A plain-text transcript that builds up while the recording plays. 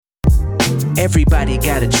Everybody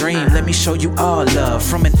got a dream, let me show you all love.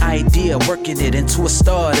 From an idea, working it into a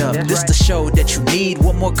startup. This the show that you need,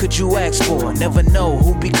 what more could you ask for? Never know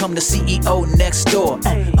who become the CEO next door.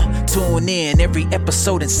 Tune in, every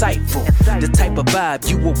episode insightful. The type of vibe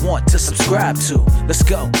you will want to subscribe to. Let's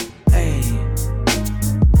go. Hey.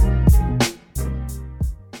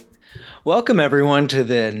 Welcome everyone to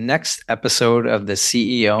the next episode of the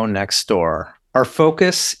CEO Next Door. Our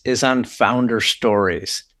focus is on founder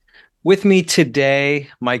stories. With me today,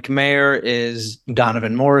 Mike Mayer is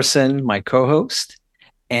Donovan Morrison, my co-host,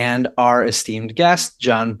 and our esteemed guest,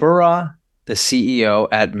 John Bura, the CEO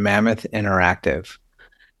at Mammoth Interactive.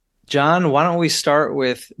 John, why don't we start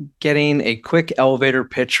with getting a quick elevator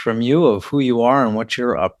pitch from you of who you are and what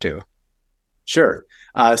you're up to? Sure.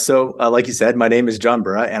 So like you said, my name is John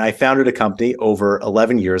Bura, and I founded a company over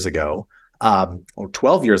 11 years ago, or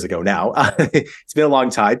 12 years ago now. It's been a long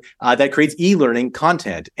time, that creates e-learning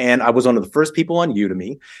content. And I was one of the first people on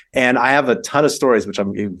Udemy. And I have a ton of stories, which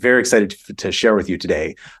I'm very excited to share with you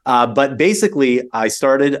today. But basically, I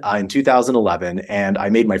started in 2011, and I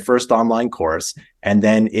made my first online course. And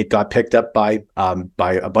then it got picked up by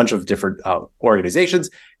a bunch of different organizations.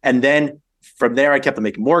 And then from there, I kept on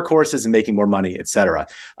making more courses and making more money, et cetera.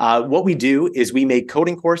 What we do is we make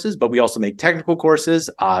coding courses, but we also make technical courses.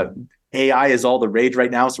 AI is all the rage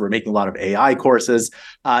right now, so we're making a lot of AI courses.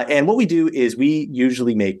 And what we do is we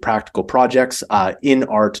usually make practical projects in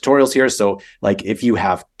our tutorials here. So like if you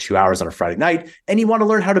have 2 hours on a Friday night and you want to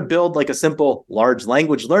learn how to build like a simple large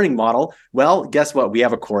language learning model, well, guess what? We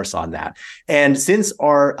have a course on that. And since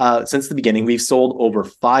the beginning, we've sold over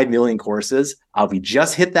 5 million courses. We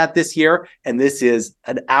just hit that this year, and this is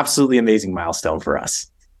an absolutely amazing milestone for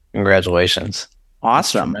us. Congratulations.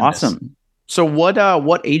 Awesome. So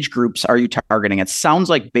what age groups are you targeting? It sounds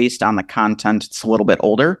like based on the content, it's a little bit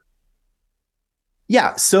older.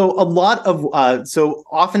 Yeah. So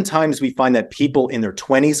oftentimes we find that people in their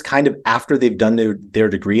 20s, kind of after they've done their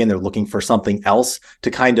degree and they're looking for something else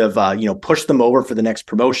to kind of, push them over for the next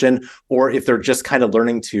promotion, or if they're just kind of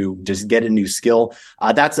learning to just get a new skill,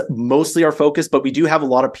 that's mostly our focus. But we do have a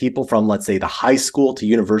lot of people from, let's say, the high school to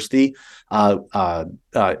university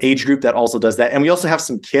age group that also does that. And we also have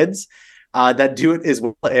some kids that do it as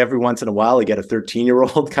well. Every once in a while, I get a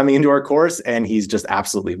 13-year-old coming into our course, and he's just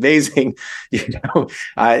absolutely amazing,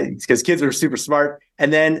 because kids are super smart.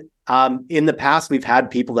 And then in the past, we've had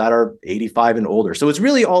people that are 85 and older. So it's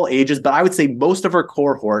really all ages, but I would say most of our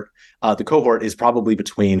cohort, the cohort is probably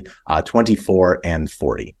between 24 and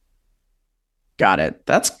 40. Got it.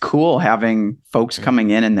 That's cool having folks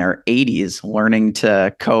coming in their 80s learning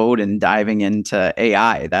to code and diving into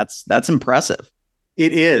AI. That's impressive.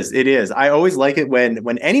 It is. I always like it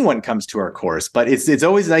when anyone comes to our course, but it's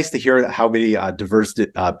always nice to hear how many diverse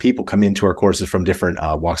people come into our courses from different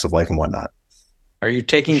walks of life and whatnot. Are you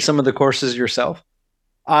taking some of the courses yourself?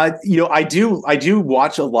 I do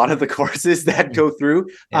watch a lot of the courses that go through.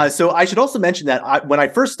 Yeah. So I should also mention that when I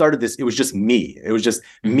first started this, it was just me. It was just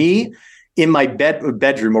me in my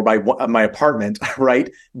bedroom or my apartment, right?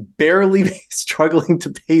 Barely struggling to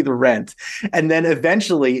pay the rent. And then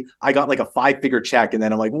eventually I got like a 5-figure check, and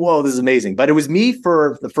then I'm like, whoa, this is amazing. But it was me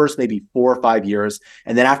for the first maybe 4 or 5 years.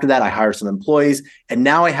 And then after that, I hired some employees. And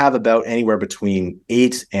now I have about anywhere between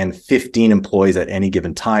 8 and 15 employees at any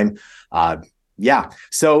given time. Yeah.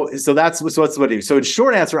 So that's what I do. So in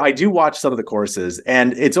short answer, I do watch some of the courses,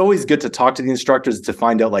 and it's always good to talk to the instructors to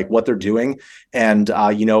find out like what they're doing and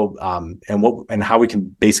and how we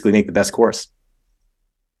can basically make the best course.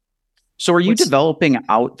 So are you developing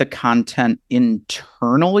out the content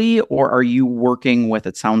internally, or are you working with,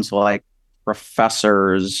 it sounds like,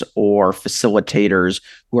 professors or facilitators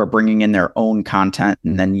who are bringing in their own content,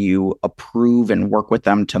 and then you approve and work with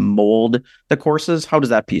them to mold the courses? How does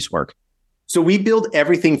that piece work? So we build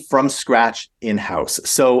everything from scratch in-house.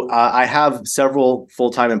 So I have several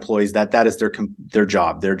full-time employees that is their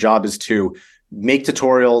job. Their job is to make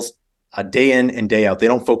tutorials day in and day out. They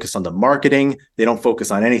don't focus on the marketing. They don't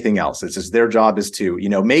focus on anything else. It's just their job is to,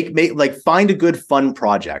 find a good fun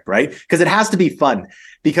project, right? Because it has to be fun.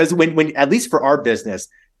 Because when at least for our business,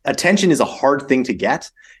 attention is a hard thing to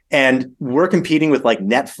get. And we're competing with like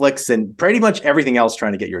Netflix and pretty much everything else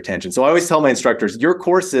trying to get your attention. So I always tell my instructors, your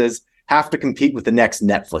courses have to compete with the next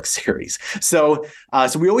Netflix series. So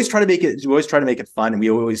we always try to make it fun, and we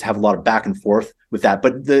always have a lot of back and forth with that.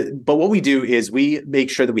 But what we do is we make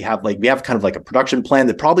sure that we have kind of like a production plan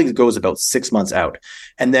that probably goes about 6 months out.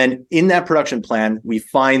 And then in that production plan, we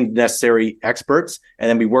find necessary experts, and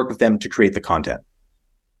then we work with them to create the content.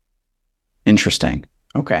 Interesting.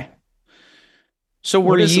 Okay. So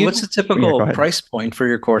what's the typical price point for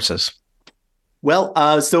your courses?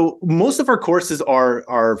 Well, so most of our courses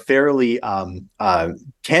are fairly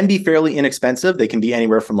can be fairly inexpensive. They can be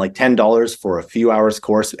anywhere from like $10 for a few hours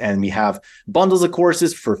course, and we have bundles of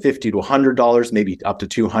courses for $50 to $100, maybe up to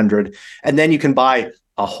 $200, and then you can buy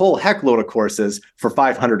a whole heck load of courses for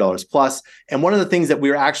 $500 plus. And one of the things that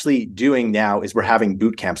we're actually doing now is we're having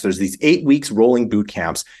boot camps. There's these 8 weeks rolling boot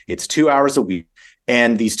camps. It's 2 hours a week.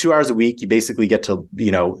 And these 2 hours a week, you basically get to,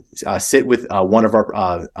 sit with one of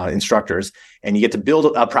our instructors, and you get to build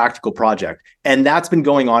a practical project. And that's been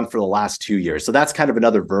going on for the last 2 years. So that's kind of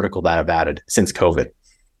another vertical that I've added since COVID.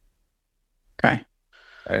 Okay.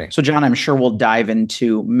 So, John, I'm sure we'll dive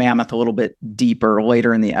into Mammoth a little bit deeper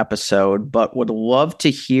later in the episode, but would love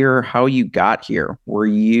to hear how you got here.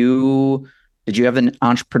 Did you have an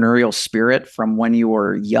entrepreneurial spirit from when you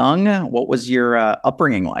were young? What was your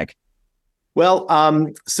upbringing like? Well,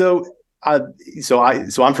 so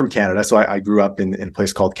I'm from Canada. So I grew up in a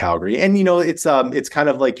place called Calgary, and it's kind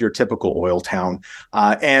of like your typical oil town.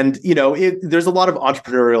 There's a lot of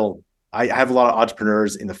entrepreneurial. I have a lot of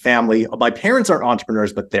entrepreneurs in the family. My parents aren't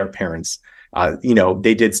entrepreneurs, but their parents,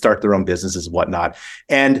 they did start their own businesses and whatnot.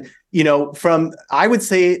 And I would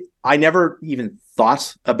say I never even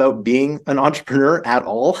thought about being an entrepreneur at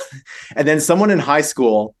all. And then someone in high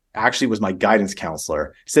school, actually was my guidance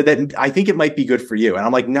counselor, said that I think it might be good for you. And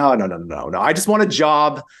I'm like, no. I just want a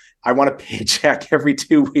job. I want a paycheck every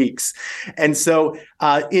 2 weeks. And so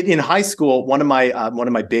in high school, one of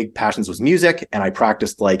my big passions was music, and I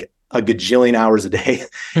practiced like a gajillion hours a day.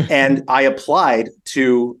 And I applied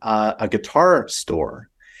to a guitar store.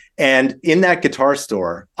 And in that guitar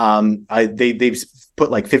store, they've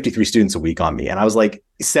put like 53 students a week on me. And I was like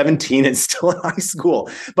 17 and still in high school.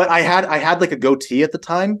 But I had like a goatee at the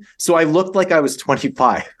time. So I looked like I was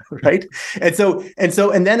 25, right?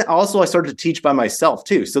 And then also I started to teach by myself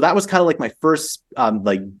too. So that was kind of like my first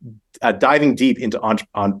diving deep into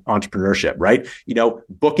entrepreneurship, right?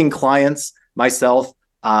 Booking clients myself,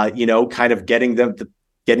 kind of getting them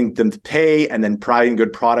to pay, and then providing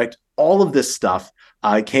good product. All of this stuff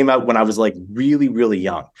came out when I was like really, really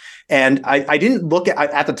young. And I didn't look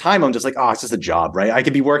at the time, I'm just like, it's just a job, right? I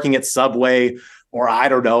could be working at Subway, or I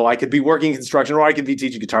don't know, I could be working in construction, or I could be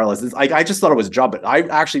teaching guitar lessons. I just thought it was a job, but I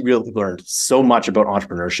actually really learned so much about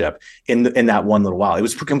entrepreneurship in that one little while. It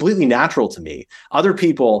was completely natural to me. Other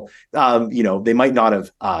people, they might not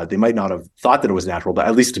have thought that it was natural, but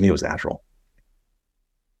at least to me, it was natural.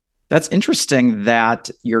 That's interesting that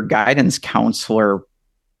your guidance counselor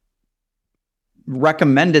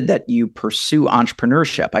recommended that you pursue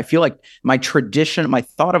entrepreneurship. I feel like my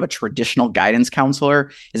thought of a traditional guidance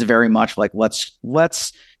counselor is very much like,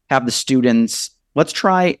 let's have the students, let's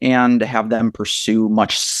try and have them pursue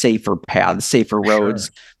much safer paths, safer roads,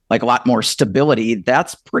 sure, like a lot more stability.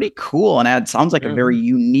 That's pretty cool. And it sounds like a very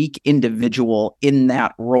unique individual in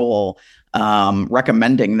that role,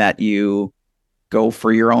 recommending that you go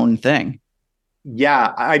for your own thing.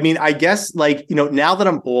 Yeah. I mean, I guess now that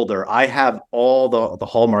I'm older, I have all the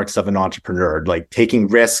hallmarks of an entrepreneur, like taking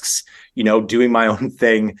risks, doing my own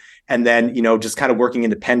thing, and then, just kind of working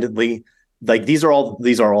independently. Like these are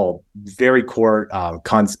all very core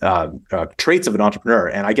traits of an entrepreneur.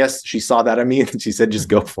 And I guess she saw that in me and she said, just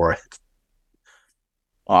go for it.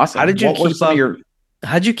 Awesome.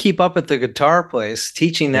 How'd you keep up at the guitar place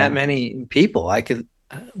teaching that many people?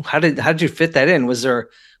 How did you fit that in? Was there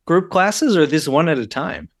group classes, or this one at a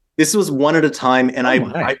time? This was one at a time. And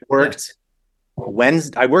I worked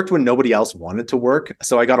Wednesday. I worked when nobody else wanted to work.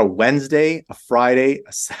 So I got a Wednesday, a Friday,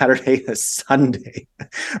 a Saturday, a Sunday.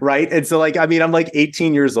 Right. And so I'm like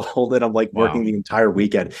 18 years old, and I'm like working the entire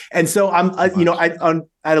weekend. And so I'm,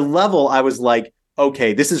 at a level, I was like,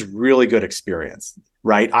 okay, this is really good experience,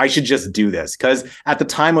 right? I should just do this. Cause at the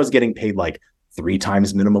time I was getting paid like 3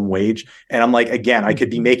 times minimum wage. And I'm like, again, I could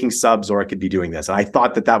be making subs, or I could be doing this. And I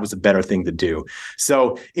thought that was a better thing to do.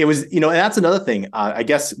 So it was, and that's another thing, I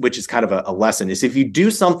guess, which is kind of a lesson, is if you do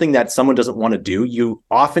something that someone doesn't want to do, you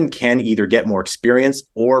often can either get more experience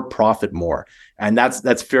or profit more. And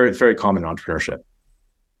that's very, very common in entrepreneurship.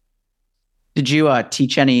 Did you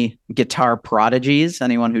teach any guitar prodigies?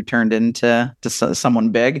 Anyone who turned into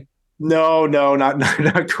someone big? No,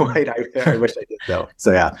 not quite. I wish I did though.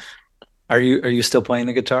 So yeah. Are you still playing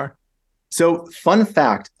the guitar? So fun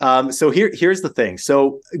fact. So here's the thing.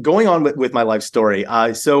 So going on with my life story.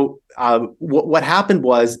 What happened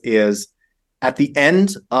is at the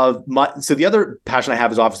end of the other passion I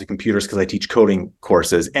have is obviously computers, because I teach coding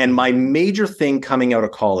courses. And my major thing coming out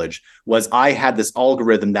of college was I had this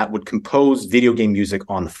algorithm that would compose video game music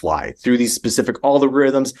on the fly through these specific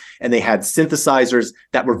algorithms. And they had synthesizers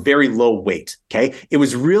that were very low weight. Okay. It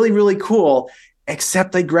was really, really cool.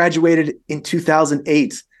 except I graduated in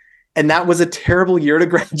 2008. And that was a terrible year to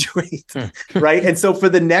graduate, right? And so for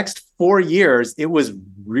the next 4 years, it was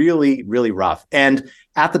really, really rough. And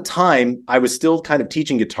at the time, I was still kind of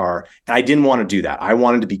teaching guitar, and I didn't want to do that. I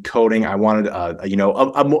wanted to be coding. I wanted,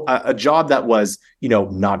 a job that was,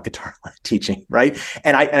 not guitar teaching, right?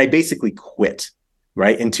 And I basically quit.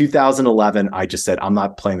 Right. In 2011, I just said, I'm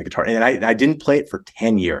not playing the guitar. And I didn't play it for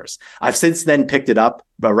 10 years. I've since then picked it up,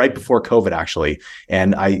 but right before COVID, actually.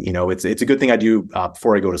 And it's a good thing I do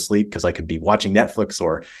before I go to sleep, because I could be watching Netflix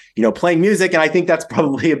or, playing music. And I think that's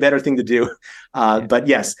probably a better thing to do. But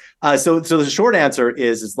yes. So the short answer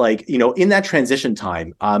is like, in that transition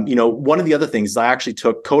time, one of the other things is I actually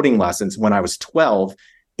took coding lessons when I was 12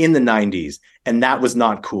 in the 90s. And that was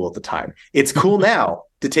not cool at the time. It's cool now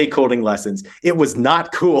to take coding lessons. It was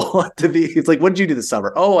not cool it's like, what did you do this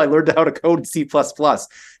summer? Oh, I learned how to code C++.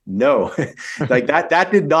 No, like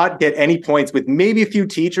that did not get any points, with maybe a few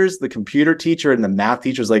teachers. The computer teacher and the math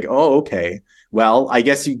teacher was like, oh, okay. Well, I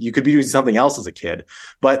guess you could be doing something else as a kid,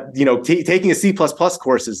 but taking a C++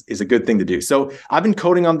 course is a good thing to do. So I've been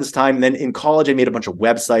coding on this time. And then in college, I made a bunch of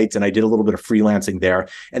websites and I did a little bit of freelancing there.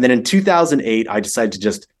 And then in 2008, I decided to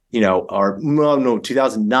just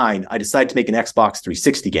 2009, I decided to make an Xbox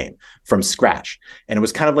 360 game from scratch. And it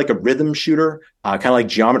was kind of like a rhythm shooter, kind of like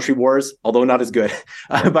Geometry Wars, although not as good.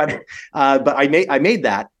 But I made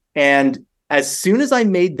that. And as soon as I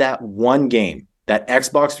made that one game, that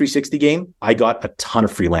Xbox 360 game, I got a ton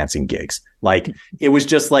of freelancing gigs. Like, it was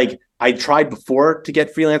just like, I tried before to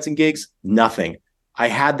get freelancing gigs, nothing. I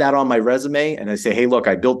had that on my resume and I say, hey, look,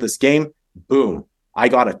 I built this game. Boom. I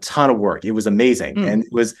got a ton of work. It was amazing. And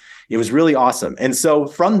it was really awesome. And so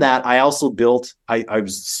from that, I also built, I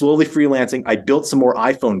was slowly freelancing. I built some more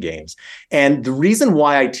iPhone games. And the reason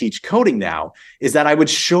why I teach coding now is that I would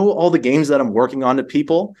show all the games that I'm working on to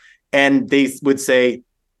people, and they would say,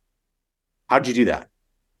 how'd you do that?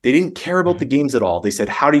 They didn't care about the games at all. They said,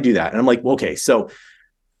 how do you do that? And I'm like, well, okay, so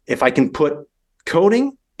if I can put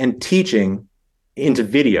coding and teaching into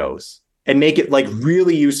videos and make it like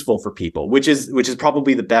really useful for people, which is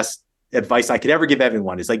probably the best advice I could ever give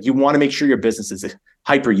everyone, is like, you want to make sure your business is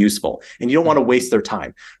hyper useful and you don't want to waste their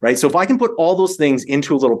time, right? So if I can put all those things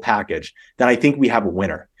into a little package, then I think we have a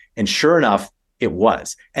winner. And sure enough, it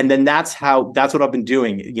was. And then that's what I've been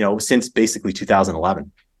doing, since basically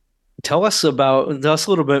 2011. Tell us a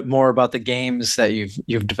little bit more about the games that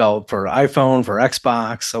you've developed for iPhone, for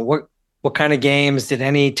Xbox. So what kind of games? Did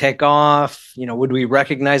any take off? Would we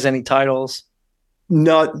recognize any titles?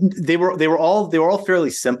 No, they were all fairly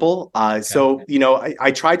simple. So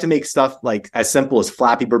I tried to make stuff like as simple as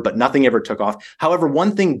Flappy Bird, but nothing ever took off. However,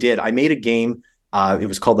 one thing did. I made a game. It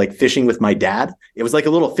was called like Fishing with My Dad. It was like a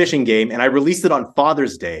little fishing game, and I released it on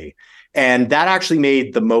Father's Day. And that actually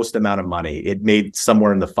made the most amount of money. It made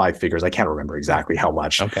somewhere in the 5 figures. I can't remember exactly how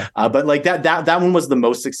much. Okay. But like that one was the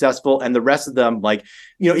most successful. And the rest of them, like,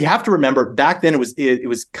 you have to remember back then it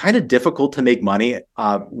was kind of difficult to make money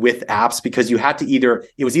with apps, because you had to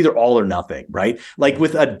it was either all or nothing, right? Like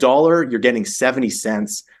with $1, you're getting 70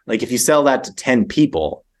 cents. Like if you sell that to 10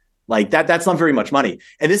 people, like that's not very much money.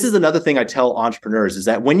 And this is another thing I tell entrepreneurs, is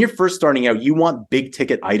that when you're first starting out, you want big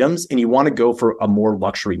ticket items and you want to go for a more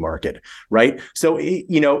luxury market, right? So,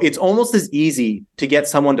 it's almost as easy to get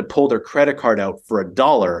someone to pull their credit card out for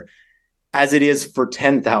 $1 as it is for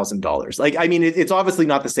 $10,000. Like, I mean, it's obviously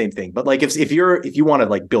not the same thing, but like if you want to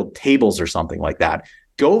like build tables or something like that,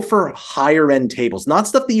 go for higher end tables, not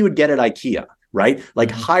stuff that you would get at IKEA. Right?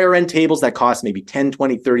 Like higher end tables that cost maybe $10,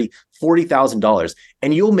 $20, $30, $40,000.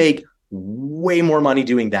 And you'll make way more money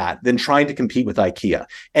doing that than trying to compete with IKEA.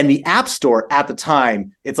 And the App Store at the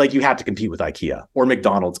time, it's like you had to compete with IKEA or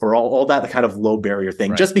McDonald's or all that kind of low barrier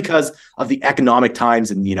thing, just because of the economic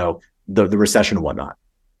times and, the recession and whatnot.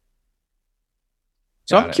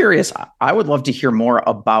 So I'm curious. I would love to hear more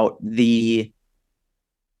about the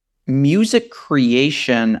music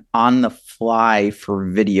creation on the fly for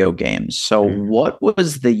video games. So what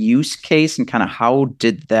was the use case and kind of how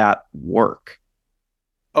did that work?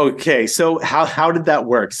 Okay, so how did that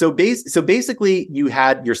work? So basically you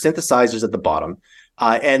had your synthesizers at the bottom,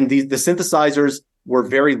 and the synthesizers were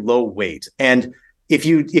very low weight. And if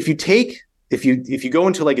you go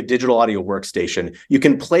into like a digital audio workstation, you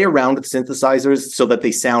can play around with synthesizers so that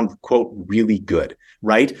they sound, quote, really good,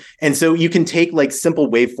 right? And so you can take like simple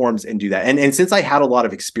waveforms and do that. And since I had a lot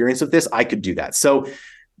of experience with this, I could do that. So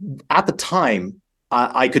at the time,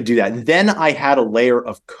 I could do that. Then I had a layer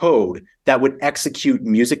of code that would execute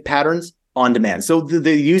music patterns on demand. So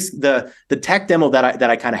the tech demo that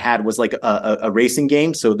I kind of had was like a racing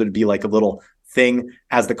game. So there'd be like a little thing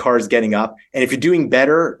as the car is getting up. And if you're doing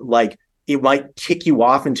better, like it might kick you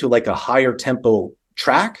off into like a higher tempo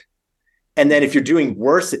track. And then if you're doing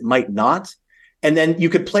worse, it might not. And then you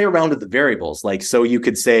could play around with the variables. Like, so you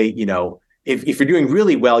could say, if you're doing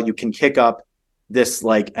really well, you can kick up this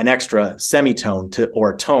like an extra semitone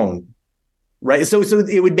or tone, right? So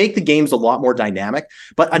it would make the games a lot more dynamic.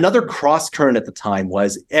 But another cross current at the time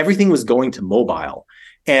was everything was going to mobile,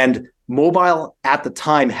 and mobile at the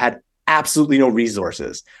time had absolutely no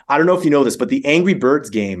resources. I don't know if you know this, but the Angry Birds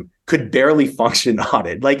game could barely function on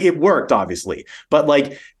it. Like, it worked obviously, but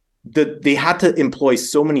like they had to employ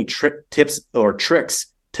so many tips or tricks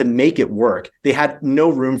to make it work. They had no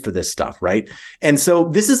room for this stuff, right? And so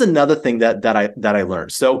this is another thing that I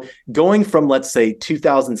learned. So going from, let's say,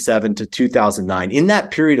 2007 to 2009, in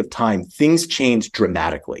that period of time, things changed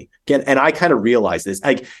dramatically. Again, and I kind of realized this.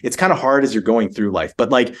 Like, it's kind of hard as you're going through life,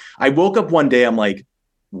 but like I woke up one day, I'm like,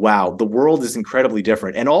 wow, the world is incredibly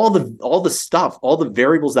different, and all the stuff, all the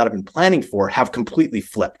variables that I've been planning for have completely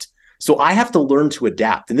flipped. So I have to learn to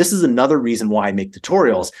adapt. And this is another reason why I make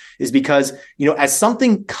tutorials, is because, as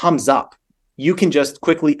something comes up, you can just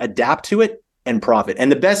quickly adapt to it and profit.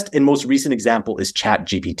 And the best and most recent example is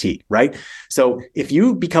ChatGPT, right? So if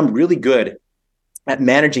you become really good at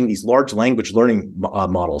managing these large language learning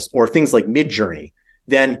models or things like Midjourney,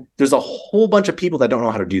 then there's a whole bunch of people that don't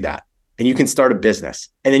know how to do that. And you can start a business,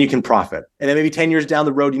 and then you can profit. And then maybe 10 years down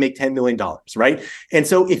the road, you make $10 million, right? And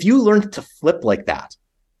so if you learn to flip like that,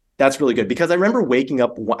 that's really good. Because I remember waking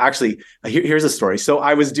up. Actually, here's a story. So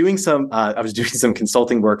I was doing some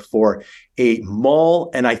consulting work for a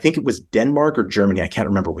mall, and I think it was Denmark or Germany. I can't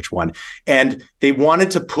remember which one. And they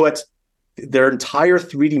wanted to put their entire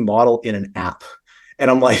 3D model in an app,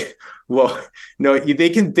 and I'm like, well, no, they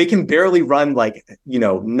can barely run like,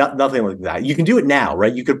 nothing like that. You can do it now,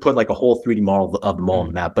 right? You could put like a whole 3D model of the mall on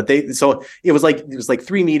the map, but it was like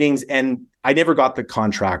 3 meetings, and I never got the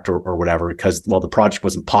contract or whatever, because, well, the project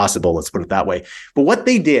wasn't possible. Let's put it that way. But what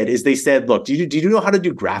they did is they said, look, do you know how to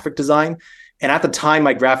do graphic design? And at the time,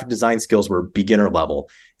 my graphic design skills were beginner level.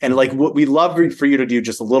 And like, what we love for you to do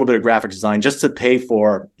just a little bit of graphic design just to pay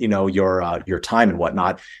for, your time and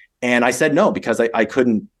whatnot. And I said no, because I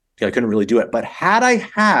couldn't really do it. But had I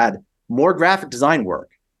had more graphic design work,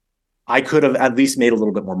 I could have at least made a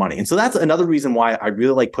little bit more money. And so that's another reason why I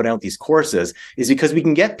really like putting out these courses, is because we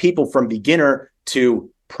can get people from beginner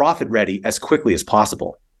to profit ready as quickly as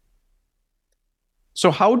possible.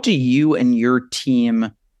 So how do you and your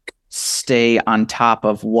team stay on top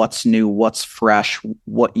of what's new, what's fresh,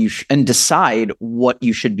 and decide what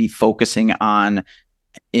you should be focusing on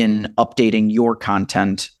in updating your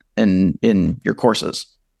content in your courses?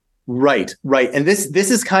 Right. And this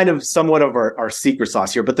is kind of somewhat of our secret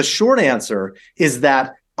sauce here. But the short answer is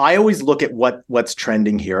that I always look at what's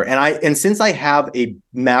trending here. And since I have a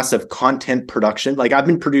massive content production, like I've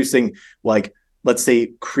been producing, like, let's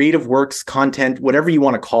say, creative works content, whatever you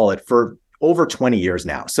want to call it, for over 20 years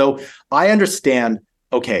now. So I understand,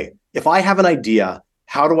 okay, if I have an idea,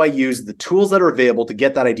 how do I use the tools that are available to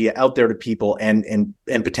get that idea out there to people and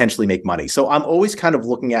potentially make money? So I'm always kind of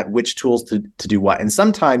looking at which tools to do what. And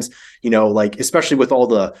sometimes, like, especially with all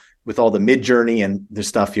the Midjourney and the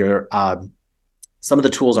stuff here, some of the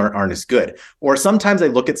tools aren't as good. Or sometimes I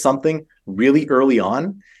look at something really early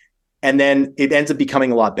on, and then it ends up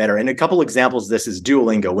becoming a lot better. And a couple examples of this is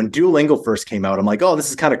Duolingo. When Duolingo first came out, I'm like, oh, this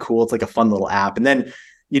is kind of cool. It's like a fun little app. And then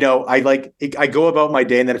I go about my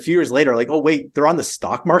day, and then a few years later, like, oh wait, they're on the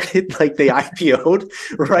stock market, like they IPO'd,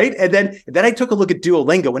 right? And then I took a look at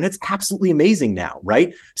Duolingo, and it's absolutely amazing now,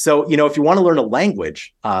 right? So, if you want to learn a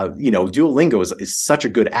language, Duolingo is such a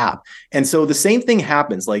good app. And so the same thing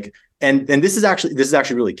happens, like, and this is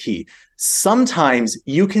actually really key. Sometimes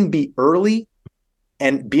you can be early,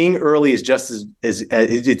 and being early is just as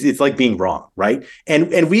it's like being wrong, right?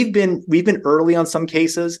 And we've been early on some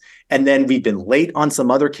cases, and then we've been late on some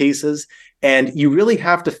other cases. And you really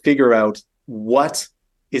have to figure out what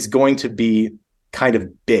is going to be kind of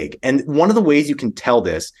big. And one of the ways you can tell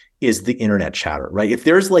this is the internet chatter, right? If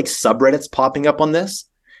there's like subreddits popping up on this,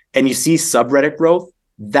 and you see subreddit growth,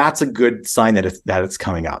 that's a good sign that it's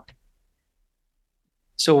coming up.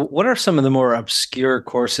 So what are some of the more obscure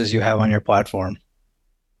courses you have on your platform?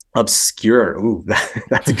 Obscure. Ooh,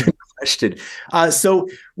 that's a good question. So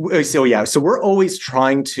we're always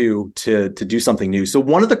trying to do something new. So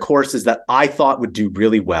one of the courses that I thought would do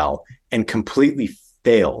really well and completely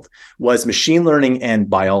failed was machine learning and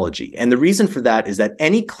biology. And the reason for that is that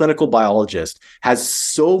any clinical biologist has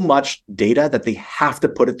so much data that they have to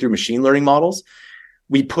put it through machine learning models.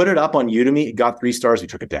 We put it up on Udemy. It got 3 stars. We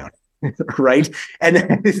took it down. right? And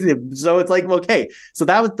then, so it's like, okay, so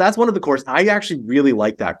that's one of the courses. I actually really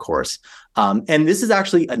like that course. And this is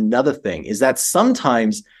actually another thing, is that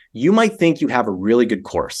sometimes you might think you have a really good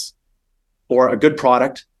course or a good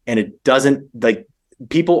product, and it doesn't, like,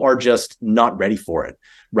 people are just not ready for it,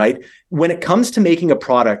 right? When it comes to making a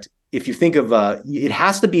product, if you think of it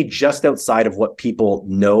has to be just outside of what people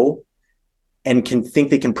know and can think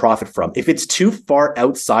they can profit from. If it's too far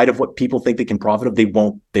outside of what people think they can profit of, they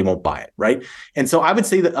won't buy it, right? And so I would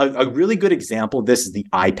say that a really good example of this is the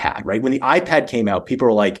iPad, right? When the iPad came out, people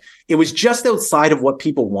were like, it was just outside of what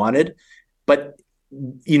people wanted, but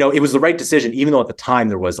it was the right decision, even though at the time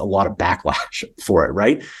there was a lot of backlash for it,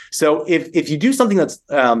 right? So if you do something that's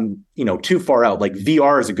too far out, like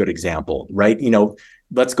VR is a good example, right?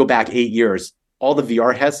 Let's go back 8 years. All the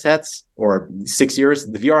VR headsets, or 6 years,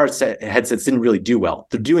 the VR headsets didn't really do well.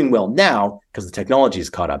 They're doing well now because the technology is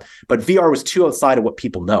caught up. But VR was too outside of what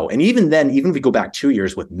people know. And even then, even if we go back 2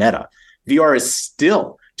 years with Meta, VR is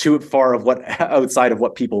still too far outside of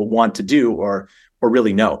what people want to do or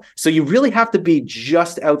really know. So you really have to be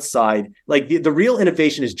just outside. Like the real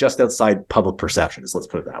innovation is just outside public perceptions. Let's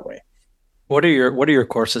put it that way. What are your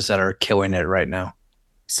courses that are killing it right now?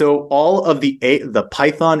 So all of the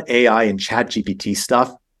Python AI and ChatGPT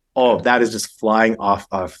stuff, that is just flying off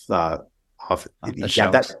the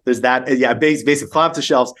shelves. There's that. Yeah, basically fly off the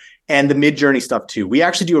shelves, and the Midjourney stuff too. We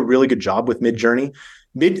actually do a really good job with Midjourney.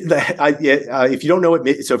 If you don't know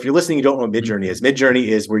so if you're listening, you don't know what Midjourney is. Midjourney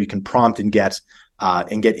is where you can prompt and get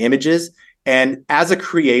images. And as a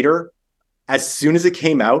creator, as soon as it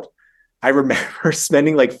came out, I remember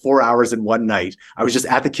spending like 4 hours in one night. I was just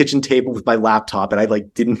at the kitchen table with my laptop, and I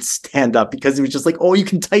didn't stand up because it was just like, oh, you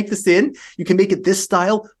can type this in, you can make it this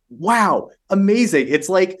style. Wow, amazing! It's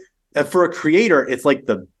like for a creator, it's like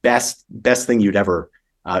the best thing you'd ever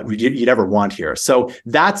want here. So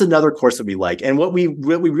that's another course that we like. And what we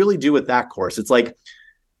really do with that course, it's like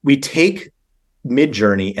we take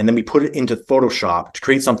Midjourney and then we put it into Photoshop to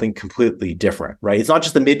create something completely different, right? It's not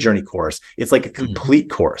just a Midjourney course; it's like a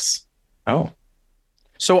complete course. Oh,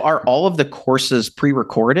 so are all of the courses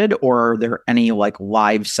pre-recorded, or are there any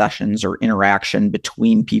live sessions or interaction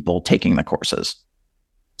between people taking the courses?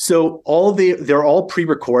 So they're all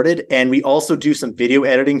pre-recorded, and we also do some video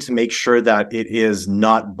editing to make sure that it is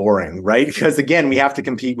not boring, right? Because again, we have to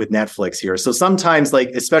compete with Netflix here. So sometimes,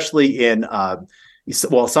 especially in,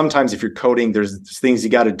 sometimes if you're coding, there's things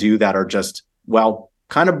you got to do that are just,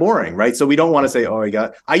 kind of boring, right? So we don't want to say,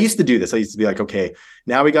 I used to do this. I used to be like, okay,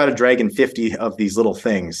 now we got to drag in 50 of these little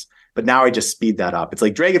things, but now I just speed that up. It's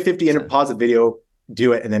like drag in 50 and pause the video,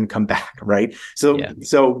 do it, and then come back, right? So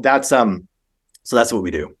that's what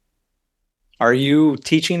we do. Are you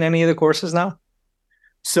teaching any of the courses now?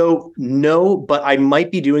 So no, but I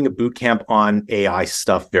might be doing a boot camp on AI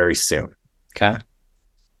stuff very soon. Okay.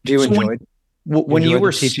 Do you enjoy when you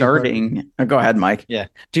were starting? Go ahead, Mike. Yeah.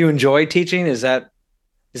 Do you enjoy teaching? Is that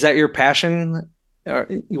your passion?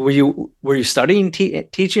 Were you studying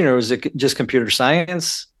teaching, or was it just computer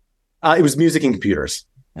science? It was music and computers.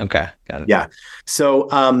 Okay, got it. Yeah. So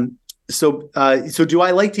do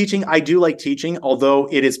I like teaching? I do like teaching, although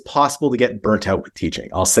it is possible to get burnt out with teaching.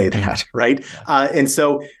 I'll say that, right? And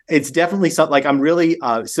so it's definitely something I'm really.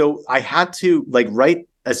 So I had to right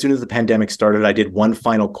as soon as the pandemic started, I did one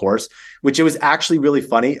final course, which it was actually really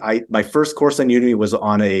funny. My first course on Udemy was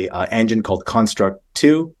on a engine called Construct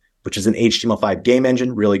 2, which is an HTML5 game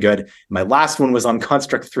engine, really good. My last one was on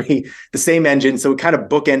Construct 3, the same engine. So it kind of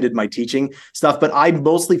bookended my teaching stuff, but I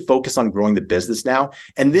mostly focus on growing the business now.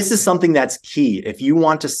 And this is something that's key. If you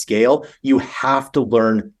want to scale, you have to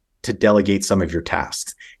learn to delegate some of your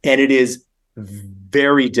tasks. And it is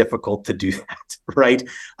very difficult to do that, right?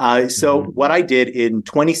 What I did in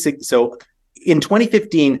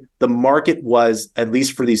 2015, the market was, at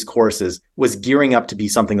least for these courses, was gearing up to be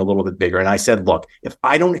something a little bit bigger. And I said, look, if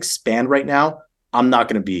I don't expand right now, I'm not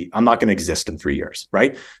going to exist in 3 years,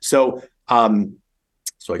 right? So I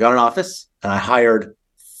got an office and I hired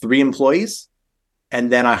 3 employees,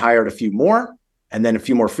 and then I hired a few more, and then a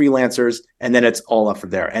few more freelancers, and then it's all up from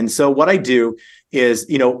there. And so what I do is,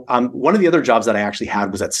 one of the other jobs that I actually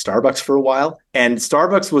had was at Starbucks for a while. And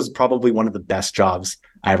Starbucks was probably one of the best jobs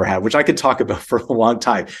I ever had, which I could talk about for a long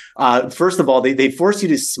time. First of all, they force you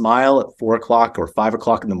to smile at 4 o'clock or 5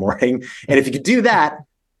 o'clock in the morning. And if you could do that,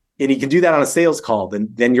 and you can do that on a sales call,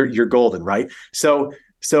 then you're golden, right? So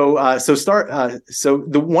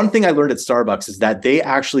the one thing I learned at Starbucks is that they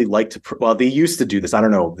actually like to, they used to do this. I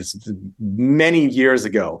don't know, this is many years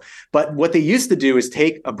ago, but what they used to do is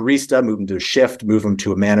take a barista, move them to a shift, move them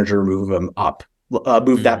to a manager, move them up,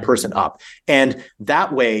 move that person up. And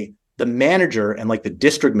that way the manager and like the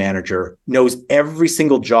district manager knows every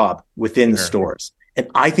single job within the stores. And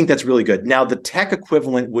I think that's really good. Now, the tech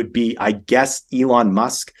equivalent would be, I guess, Elon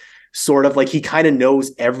Musk, sort of like he kind of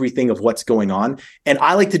knows everything of what's going on. And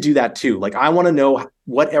I like to do that too. Like, I want to know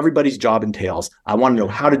what everybody's job entails. I want to know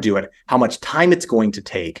how to do it, how much time it's going to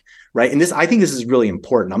take, right? And I think this is really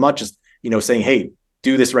important. I'm not just, saying, hey,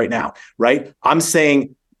 do this right now, right? I'm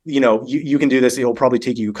saying, you can do this. It'll probably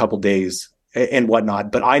take you a couple days and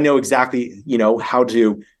whatnot, but I know exactly, how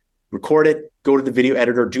to record it, go to the video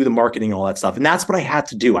editor, do the marketing, all that stuff. And that's what I had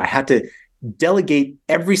to do. I had to delegate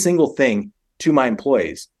every single thing to my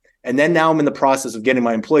employees. And then now I'm in the process of getting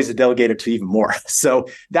my employees to delegate it to even more. So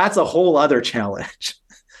that's a whole other challenge.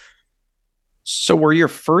 So were your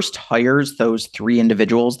first hires those 3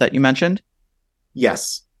 individuals that you mentioned?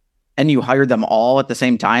 Yes. And you hired them all at the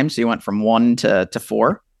same time? So you went from 1 to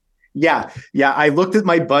 4? Yeah. I looked at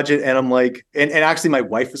my budget and I'm like, and actually my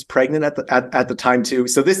wife was pregnant at the time too.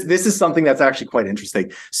 So this is something that's actually quite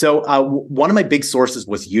interesting. So one of my big sources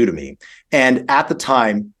was Udemy. And at the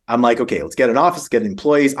time I'm like, okay, let's get an office, get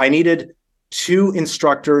employees. I needed 2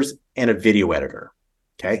 instructors and a video editor.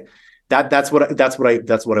 Okay. That's what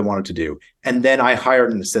I wanted to do. And then I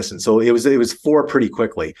hired an assistant. So it was 4 pretty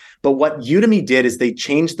quickly. But what Udemy did is they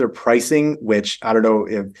changed their pricing, which I don't know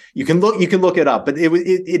if you can look it up, but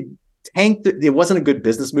it tanked. It wasn't a good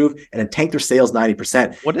business move, and it tanked their sales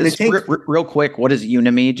 90%. What is real quick? What is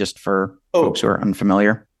Udemy, just for folks who are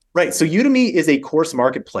unfamiliar? Right. So Udemy is a course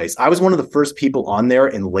marketplace. I was one of the first people on there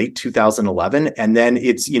in late 2011. And then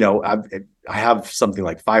it's, I have something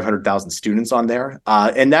like 500,000 students on there.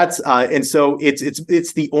 And so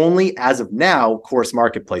it's the only, as of now, course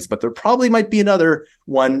marketplace, but there probably might be another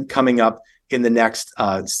one coming up in the next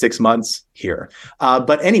 6 months here.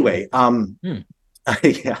 But anyway,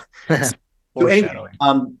 yeah. So anyway,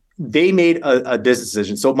 they made a business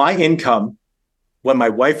decision. So my income when my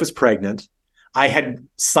wife was pregnant, I had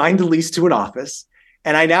signed a lease to an office,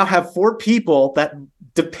 and I now have 4 people that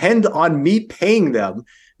depend on me paying them.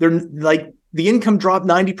 They're like, the income dropped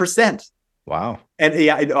 90%. Wow. And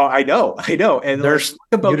yeah, I know. And there's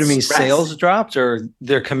Udemy sales dropped, or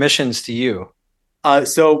their commissions to you?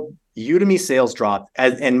 So Udemy sales dropped,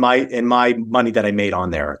 and my money that I made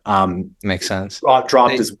on there makes sense.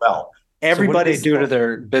 Dropped as well. Everybody, so what did they do to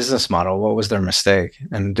their business model? What was their mistake,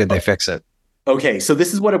 and did they fix it? Okay, so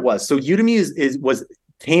this is what it was. So Udemy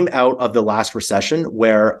came out of the last recession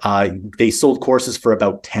where they sold courses for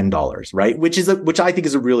about $10, right? Which I think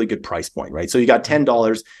is a really good price point, right? So you got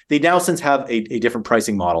 $10. They now since have a different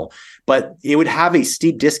pricing model, but it would have a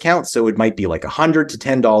steep discount. So it might be like $100 to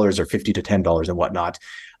 $10 or $50 to $10 and whatnot.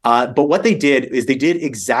 But what they did is they did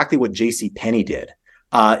exactly what JCPenney did.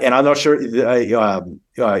 And I'm not sure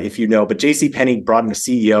if you know, but JCPenney brought in a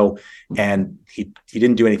CEO and he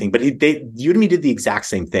didn't do anything, but Udemy did the exact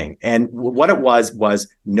same thing. And what it was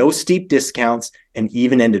no steep discounts and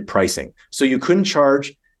even-ended pricing. So you couldn't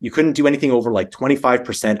do anything over like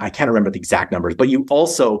 25%. I can't remember the exact numbers, but you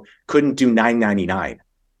also couldn't do $9.99,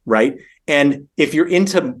 right? And if you're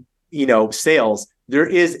into, sales, there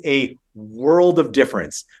is a world of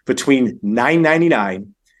difference between $9.99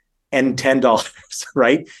 and $10,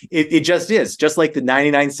 right? It just is, just like the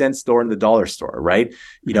 99-cent store and the dollar store, right?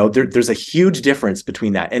 There's a huge difference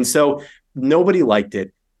between that. And so nobody liked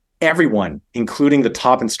it. Everyone, including the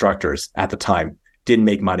top instructors at the time, didn't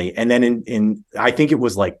make money. And then in I think it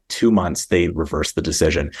was like 2 months, they reversed the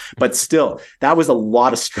decision. But still, that was a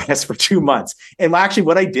lot of stress for 2 months. And actually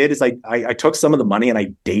what I did is I took some of the money and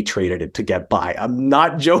I day traded it to get by. I'm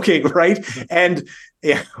not joking, right? And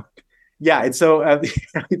yeah. And so,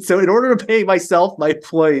 in order to pay myself, my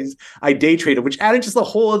employees, I day traded, which added just a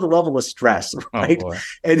whole other level of stress, right? Oh,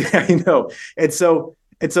 and I know. And so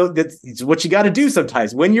that's what you got to do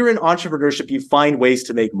sometimes. When you're in entrepreneurship, you find ways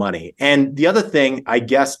to make money. And the other thing, I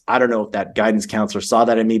guess, I don't know if that guidance counselor saw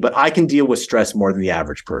that in me, but I can deal with stress more than the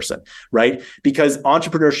average person, right? Because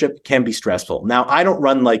entrepreneurship can be stressful. Now, I don't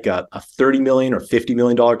run like a $30 million or $50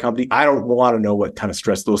 million company. I don't want to know what kind of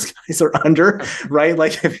stress those guys are under, right?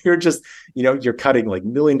 Like if you're just, you're cutting like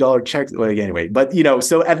 $1 million checks. Like anyway, but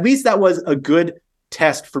so at least that was a good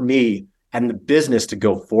test for me and the business to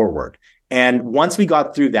go forward. And once we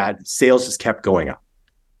got through that, sales just kept going up.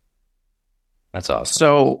 That's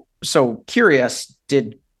awesome. So curious,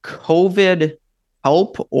 did COVID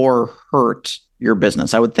help or hurt your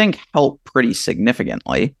business? I would think help pretty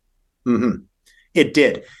significantly. Mm-hmm. It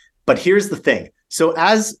did. But here's the thing. So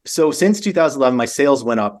since 2011, my sales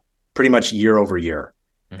went up pretty much year over year,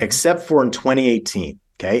 except for in 2018.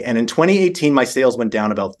 Okay. And in 2018, my sales went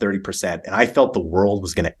down about 30%. And I felt the world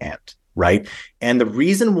was going to end. Right. And the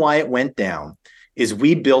reason why it went down is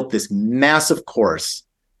we built this massive course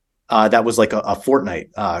that was like a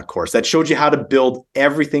Fortnite course that showed you how to build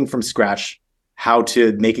everything from scratch, how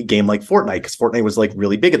to make a game like Fortnite, because Fortnite was like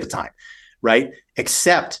really big at the time, right?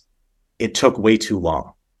 Except it took way too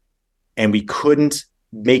long and we couldn't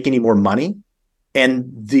make any more money.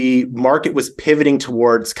 And the market was pivoting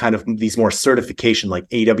towards kind of these more certification like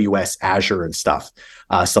AWS, Azure and stuff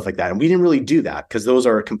like that. And we didn't really do that because those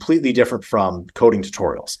are completely different from coding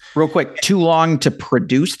tutorials. Real quick, too long to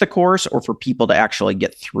produce the course or for people to actually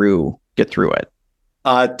get through it?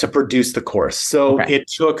 To produce the course. So It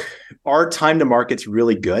took our time to market's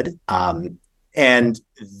really good. And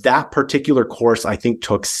that particular course, I think,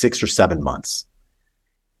 took 6 or 7 months.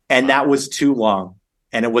 And that was too long.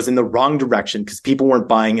 And it was in the wrong direction because people weren't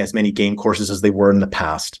buying as many game courses as they were in the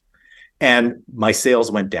past. And my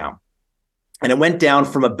sales went down. And it went down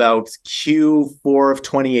from about Q4 of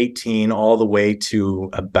 2018 all the way to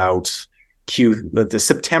about the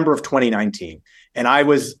September of 2019. And I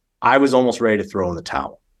was almost ready to throw in the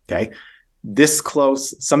towel. Okay. This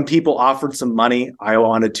close. Some people offered some money. I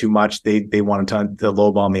wanted too much. They wanted to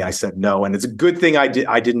lowball me. I said no. And it's a good thing I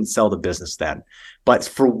didn't sell the business then. But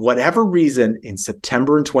for whatever reason, in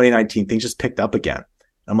September in 2019, things just picked up again.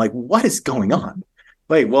 I'm like, what is going on?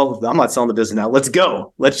 Wait, well, I'm not selling the business now. Let's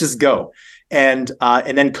go. Let's just go. And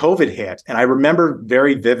then COVID hit. And I remember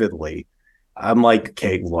very vividly, I'm like,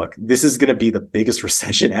 okay, look, this is going to be the biggest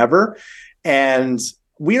recession ever. And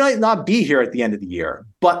we might not be here at the end of the year,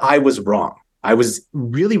 but I was wrong. I was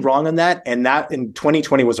really wrong on that. And that in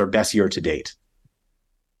 2020 was our best year to date.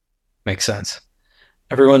 Makes sense.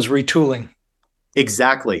 Everyone's retooling.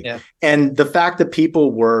 Exactly. Yeah. And the fact that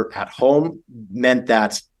people were at home meant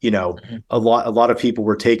that, a lot of people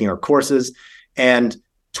were taking our courses, and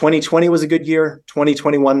 2020 was a good year.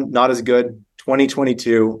 2021, not as good.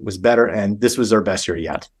 2022 was better. And this was our best year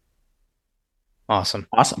yet. Awesome.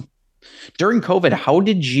 During COVID, how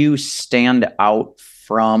did you stand out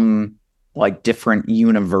from like different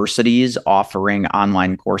universities offering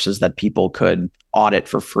online courses that people could audit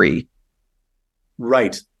for free?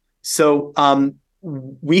 Right. So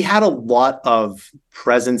we had a lot of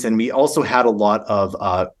presence and we also had a lot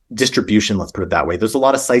of distribution, let's put it that way. There's a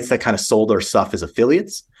lot of sites that kind of sold our stuff as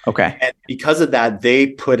affiliates. Okay. And because of that, they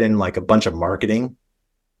put in like a bunch of marketing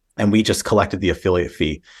and we just collected the affiliate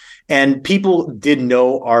fee. And people did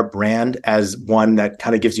know our brand as one that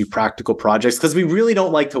kind of gives you practical projects because we really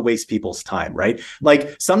don't like to waste people's time, right?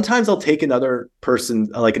 Like sometimes I'll take another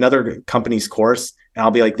company's course and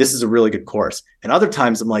I'll be like, this is a really good course. And other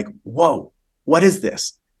times I'm like, whoa, what is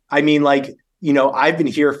this? I mean, like, I've been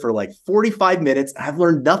here for like 45 minutes. I've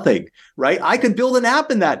learned nothing, right? I could build an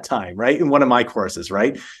app in that time, right? In one of my courses,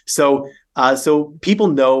 right? So people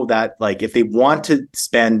know that like if they want to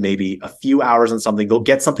spend maybe a few hours on something, they'll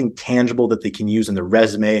get something tangible that they can use in their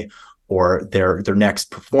resume or their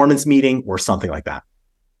next performance meeting or something like that.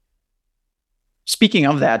 Speaking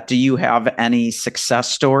of that, do you have any success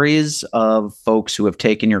stories of folks who have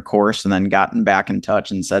taken your course and then gotten back in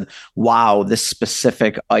touch and said, wow, this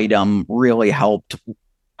specific item really helped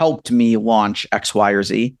me launch X, Y, or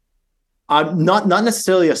Z? Not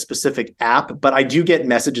necessarily a specific app, but I do get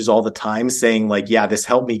messages all the time saying like, yeah, this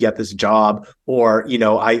helped me get this job, or,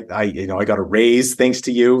 I got a raise thanks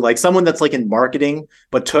to you. Like someone that's like in marketing,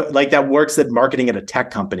 but that works at marketing at a tech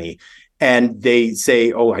company. And they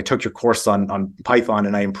say, oh, I took your course on Python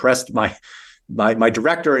and I impressed my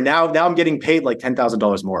director. And now I'm getting paid like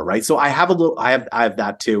 $10,000 more. Right. So I have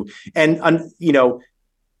that too. And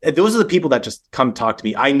those are the people that just come talk to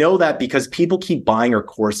me. I know that because people keep buying our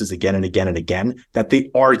courses again and again and again, that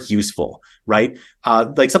they are useful, right?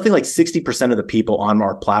 Like something like 60% of the people on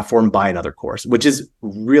our platform buy another course, which is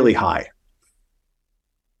really high.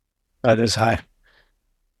 That is high.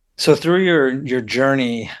 So through your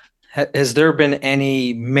journey, has there been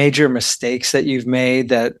any major mistakes that you've made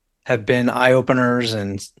that have been eye-openers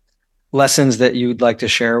and lessons that you'd like to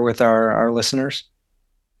share with our listeners?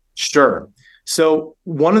 Sure. So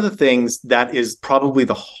one of the things that is probably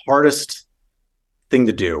the hardest thing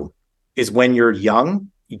to do is when you're young,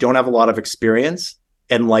 you don't have a lot of experience,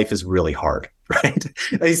 and life is really hard,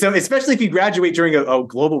 right? So especially if you graduate during a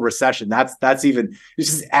global recession, that's even,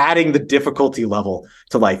 it's just adding the difficulty level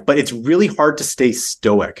to life. But it's really hard to stay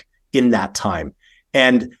stoic in that time.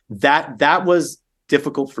 And that was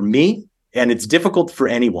difficult for me, and it's difficult for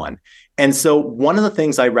anyone. And so one of the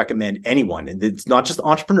things I recommend anyone, and it's not just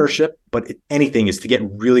entrepreneurship, but anything, is to get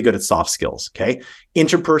really good at soft skills. Okay.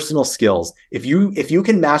 Interpersonal skills. If you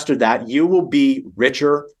can master that, you will be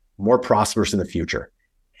richer, more prosperous in the future.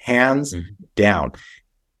 Hands down.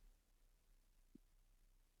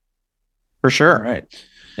 For sure. Right.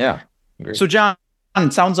 Yeah. Agreed. So John,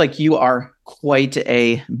 It sounds like you are quite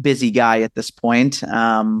a busy guy at this point.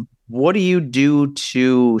 What do you do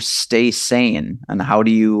to stay sane, and how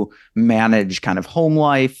do you manage kind of home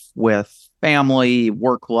life with family,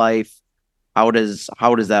 work life? How does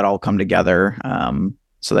that all come together,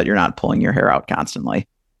 so that you're not pulling your hair out constantly?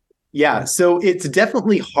 Yeah, so it's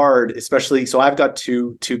definitely hard, especially. So I've got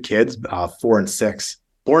two kids, 4 and 6,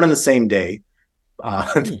 born on the same day,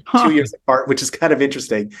 2 years apart, which is kind of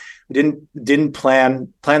interesting. We didn't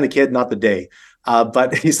plan the kid, not the day.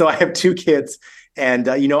 But so I have 2 kids, and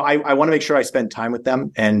I want to make sure I spend time with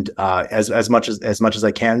them, and as much as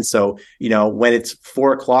I can. So when it's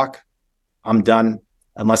 4 o'clock, I'm done.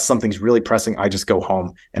 Unless something's really pressing, I just go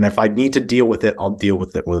home. And if I need to deal with it, I'll deal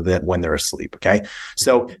with it when they're asleep. Okay.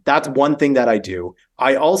 So that's one thing that I do.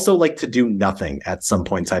 I also like to do nothing at some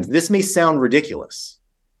point in time. This may sound ridiculous,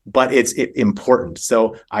 but it's important.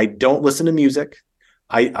 So I don't listen to music.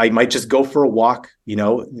 I might just go for a walk,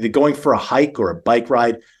 going for a hike or a bike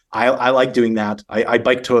ride. I like doing that. I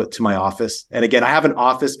bike to my office. And again, I have an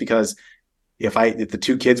office because if the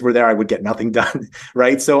 2 kids were there, I would get nothing done.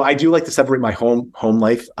 Right. So I do like to separate my home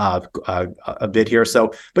life a bit here.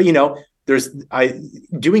 So, but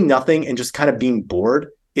doing nothing and just kind of being bored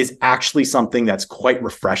is actually something that's quite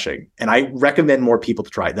refreshing. And I recommend more people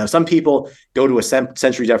to try it. Now, some people go to a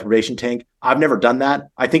sensory deprivation tank. I've never done that.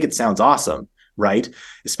 I think it sounds awesome. Right.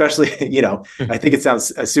 Especially, I think it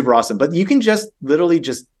sounds super awesome, but you can just literally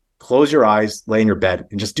just close your eyes, lay in your bed,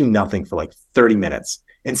 and just do nothing for like 30 minutes.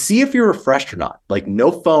 And see if you're refreshed or not. Like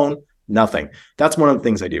no phone, nothing. That's one of the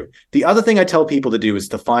things I do. The other thing I tell people to do is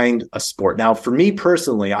to find a sport. Now, for me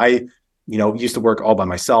personally, I, used to work all by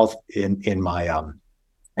myself in my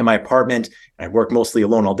apartment. I work mostly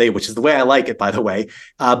alone all day, which is the way I like it, by the way.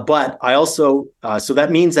 But I also, so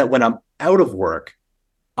that means that when I'm out of work,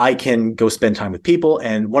 I can go spend time with people.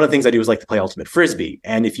 And one of the things I do is like to play ultimate frisbee.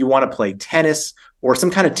 And if you want to play tennis or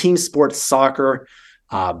some kind of team sport, soccer,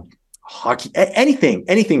 hockey,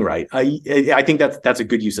 anything, right? I think that's a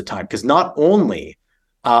good use of time, because not only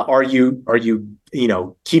are you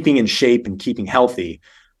keeping in shape and keeping healthy,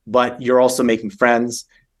 but you're also making friends,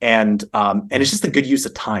 and it's just a good use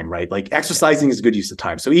of time, right? Like exercising is a good use of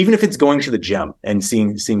time. So even if it's going to the gym and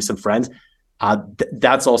seeing some friends,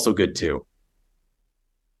 that's also good too.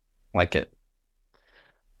 Like it.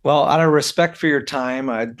 Well, out of respect for your time,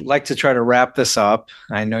 I'd like to try to wrap this up.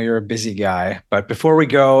 I know you're a busy guy, but before we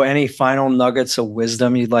go, any final nuggets of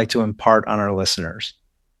wisdom you'd like to impart on our listeners?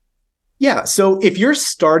 Yeah. So if you're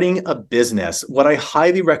starting a business, what I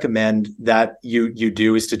highly recommend that you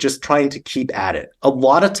do is to just trying to keep at it. A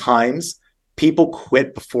lot of times people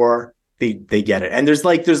quit before they get it. And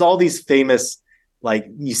there's all these famous, like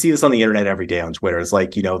you see this on the internet every day on Twitter. It's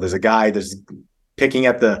like, there's a guy that's picking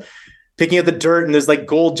at the dirt and there's like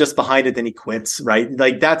gold just behind it, then he quits, right?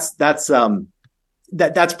 Like that's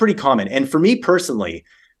pretty common. And for me personally,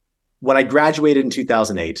 when I graduated in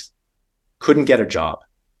 2008, couldn't get a job,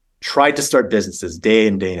 tried to start businesses day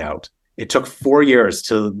in, day out. It took 4 years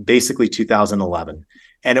to basically 2011.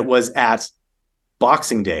 And it was at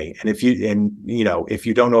Boxing Day. And if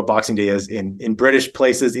you don't know what Boxing Day is in British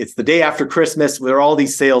places, it's the day after Christmas where all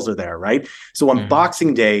these sales are there, right? So on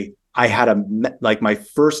Boxing Day, I had my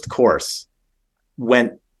first course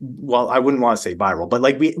went, well, I wouldn't want to say viral, but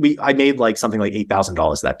like I made like something like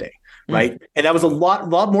 $8,000 that day. Right. And that was a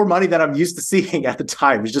lot more money than I'm used to seeing at the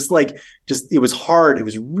time. It was it was hard. It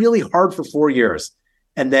was really hard for 4 years.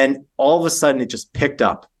 And then all of a sudden it just picked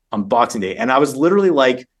up on Boxing Day. And I was literally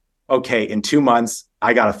like, okay, in 2 months,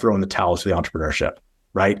 I got to throw in the towels for the entrepreneurship.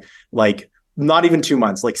 Right. Like not even 2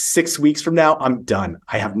 months, like 6 weeks from now, I'm done.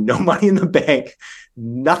 I have no money in the bank.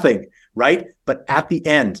 Nothing, right? But at the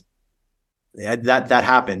end, that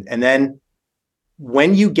happened. And then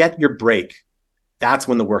when you get your break, that's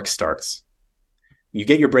when the work starts. You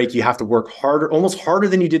get your break, you have to work harder, almost harder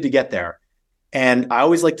than you did to get there. And I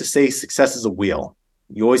always like to say success is a wheel.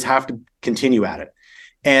 You always have to continue at it.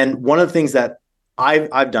 And one of the things that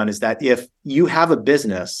I've done is that if you have a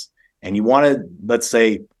business and you want to, let's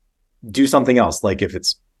say, do something else, like if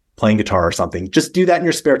it's playing guitar or something, just do that in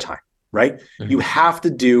your spare time. Right? Mm-hmm. You have to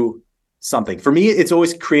do something. For me, it's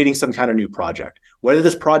always creating some kind of new project. Whether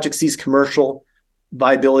this project sees commercial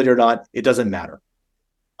viability or not, it doesn't matter.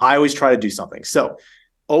 I always try to do something. So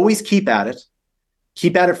always keep at it.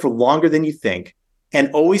 Keep at it for longer than you think,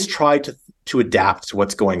 and always try to adapt to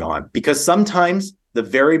what's going on, because sometimes the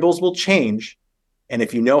variables will change. And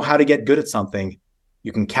if you know how to get good at something,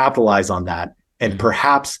 you can capitalize on that. And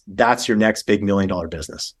perhaps that's your next big $1 million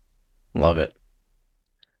business. Love it.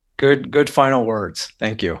 Good final words.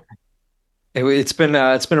 Thank you. It's been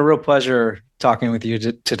a real pleasure talking with you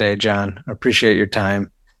today, John. I appreciate your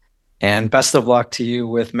time, and best of luck to you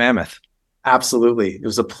with Mammoth. Absolutely. It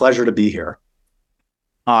was a pleasure to be here.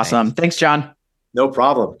 Awesome. Thanks, John. No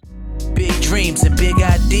problem. Big dreams and big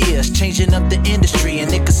ideas, changing up the industry,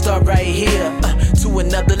 and it could start right here to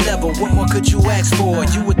another level. What more could you ask for?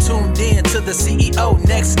 You were tuned in to the CEO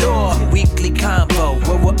Next Door weekly convo,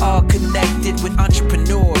 where we're all connected with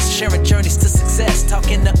entrepreneurs, sharing journeys to success,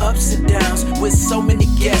 talking the ups and downs with so many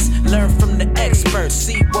guests. Learn from the experts,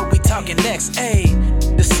 see what we talking next. Hey,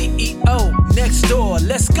 the CEO Next Door,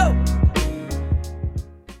 let's go.